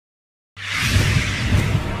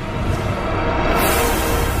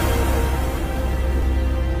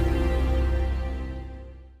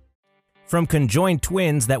From conjoined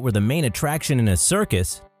twins that were the main attraction in a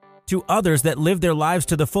circus, to others that lived their lives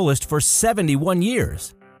to the fullest for 71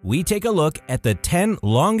 years, we take a look at the 10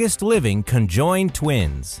 longest living conjoined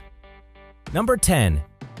twins. Number 10.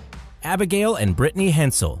 Abigail and Brittany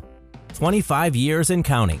Hensel, 25 years and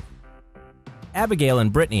counting. Abigail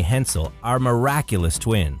and Brittany Hensel are miraculous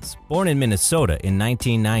twins, born in Minnesota in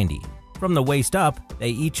 1990. From the waist up,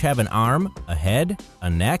 they each have an arm, a head, a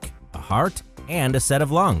neck, a heart, and a set of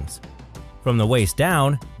lungs. From the waist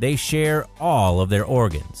down, they share all of their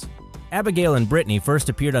organs. Abigail and Brittany first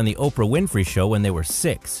appeared on the Oprah Winfrey Show when they were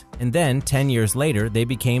 6, and then 10 years later, they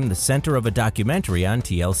became the center of a documentary on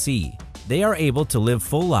TLC. They are able to live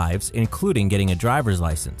full lives, including getting a driver's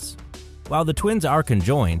license. While the twins are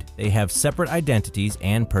conjoined, they have separate identities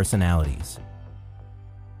and personalities.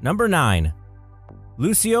 Number 9.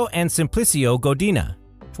 Lucio and Simplicio Godina,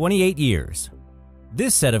 28 years.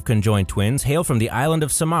 This set of conjoined twins hail from the island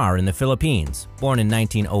of Samar in the Philippines, born in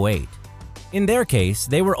 1908. In their case,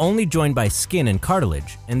 they were only joined by skin and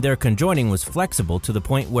cartilage, and their conjoining was flexible to the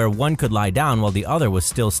point where one could lie down while the other was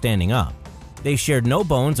still standing up. They shared no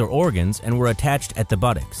bones or organs and were attached at the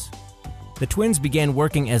buttocks. The twins began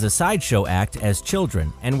working as a sideshow act as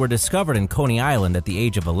children and were discovered in Coney Island at the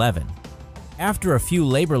age of 11. After a few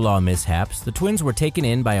labor law mishaps, the twins were taken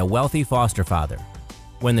in by a wealthy foster father.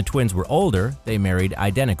 When the twins were older, they married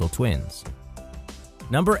identical twins.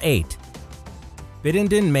 Number 8.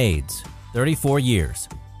 Biddenden Maids, 34 years.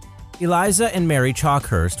 Eliza and Mary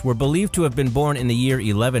Chalkhurst were believed to have been born in the year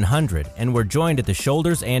 1100 and were joined at the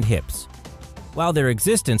shoulders and hips. While their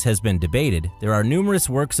existence has been debated, there are numerous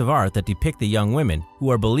works of art that depict the young women,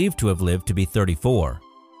 who are believed to have lived to be 34.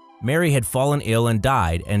 Mary had fallen ill and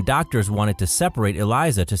died, and doctors wanted to separate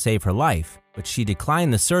Eliza to save her life, but she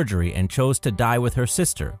declined the surgery and chose to die with her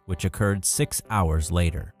sister, which occurred 6 hours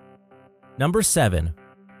later. Number 7.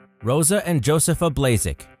 Rosa and Josepha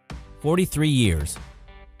Blazik, 43 years.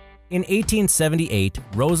 In 1878,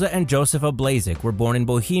 Rosa and Josepha Blazik were born in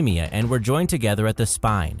Bohemia and were joined together at the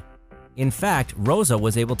spine. In fact, Rosa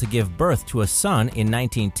was able to give birth to a son in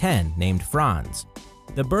 1910 named Franz.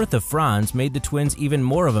 The birth of Franz made the twins even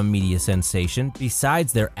more of a media sensation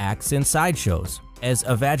besides their acts in sideshows, as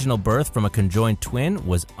a vaginal birth from a conjoined twin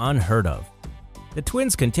was unheard of. The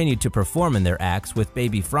twins continued to perform in their acts with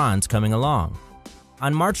baby Franz coming along.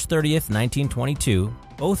 On March 30th, 1922,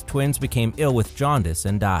 both twins became ill with jaundice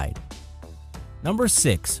and died. Number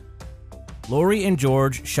 6. Lori and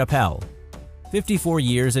George Chappelle, 54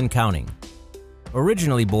 years and counting.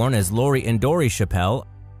 Originally born as Lori and Dory Chappelle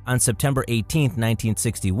on September 18,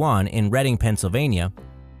 1961 in Reading, Pennsylvania,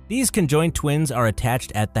 these conjoined twins are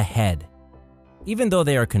attached at the head. Even though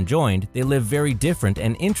they are conjoined, they live very different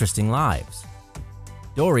and interesting lives.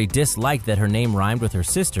 Dory disliked that her name rhymed with her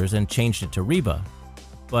sister's and changed it to Reba.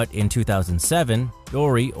 But in 2007,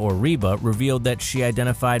 Dory, or Reba, revealed that she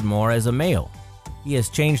identified more as a male. He has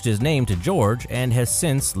changed his name to George and has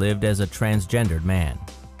since lived as a transgendered man.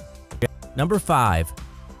 Number 5.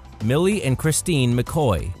 Millie and Christine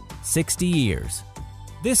McCoy, 60 years.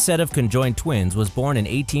 This set of conjoined twins was born in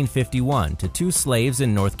 1851 to 2 slaves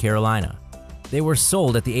in North Carolina. They were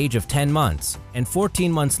sold at the age of 10 months, and 14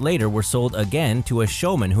 months later were sold again to a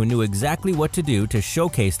showman who knew exactly what to do to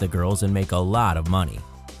showcase the girls and make a lot of money.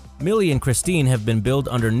 Millie and Christine have been billed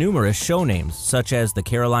under numerous show names, such as the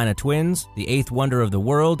Carolina Twins, the Eighth Wonder of the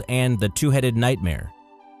World, and the Two-Headed Nightmare.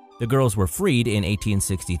 The girls were freed in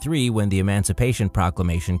 1863 when the Emancipation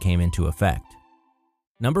Proclamation came into effect.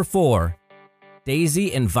 Number 4.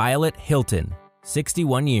 Daisy and Violet Hilton,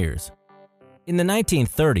 61 years. In the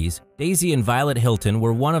 1930s, Daisy and Violet Hilton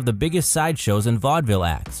were one of the biggest sideshows and vaudeville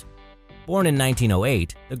acts. Born in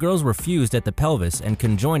 1908, the girls were fused at the pelvis and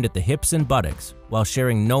conjoined at the hips and buttocks, while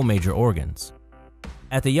sharing no major organs.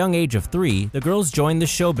 At the young age of 3, the girls joined the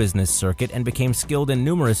show business circuit and became skilled in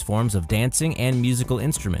numerous forms of dancing and musical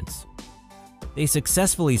instruments. They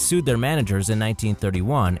successfully sued their managers in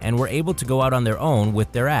 1931 and were able to go out on their own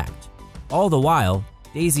with their act. All the while,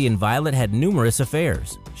 Daisy and Violet had numerous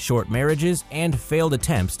affairs, short marriages, and failed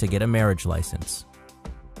attempts to get a marriage license.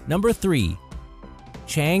 Number 3.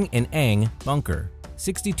 Chang and Eng Bunker,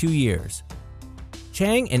 62 years.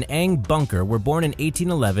 Chang and Eng Bunker were born in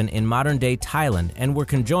 1811 in modern-day Thailand and were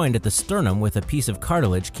conjoined at the sternum with a piece of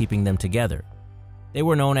cartilage keeping them together. They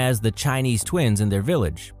were known as the Chinese twins in their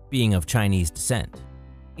village, being of Chinese descent.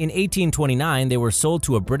 In 1829, they were sold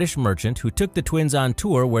to a British merchant who took the twins on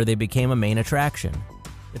tour where they became a main attraction.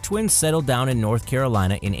 The twins settled down in North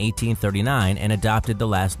Carolina in 1839 and adopted the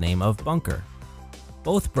last name of Bunker.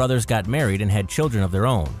 Both brothers got married and had children of their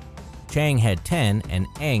own. Chang had 10 and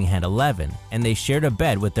Eng had 11, and they shared a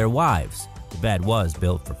bed with their wives. The bed was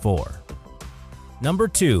built for 4. Number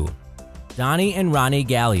 2. Donnie and Ronnie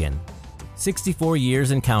Gallion, 64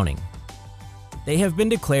 years and counting. They have been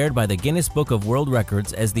declared by the Guinness Book of World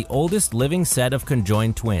Records as the oldest living set of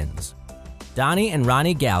conjoined twins. Donnie and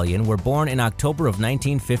Ronnie Gallion were born in October of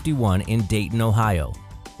 1951 in Dayton, Ohio,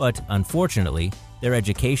 but unfortunately, their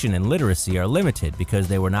education and literacy are limited because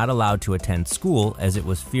they were not allowed to attend school as it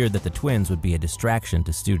was feared that the twins would be a distraction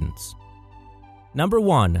to students. Number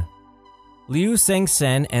 1. Liu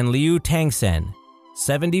Sengsen and Liu Tangsen,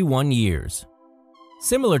 71 years.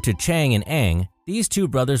 Similar to Chang and Eng, these two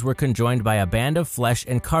brothers were conjoined by a band of flesh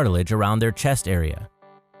and cartilage around their chest area.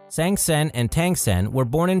 Sangsen and Tangsen were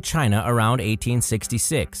born in China around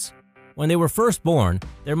 1866. When they were first born,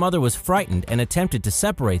 their mother was frightened and attempted to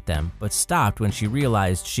separate them, but stopped when she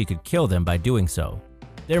realized she could kill them by doing so.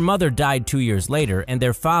 Their mother died 2 years later, and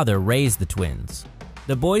their father raised the twins.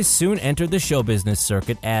 The boys soon entered the show business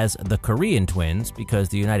circuit as the Korean twins because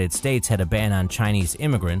the United States had a ban on Chinese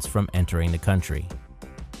immigrants from entering the country.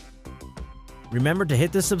 Remember to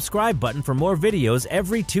hit the subscribe button for more videos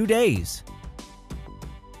every 2 days.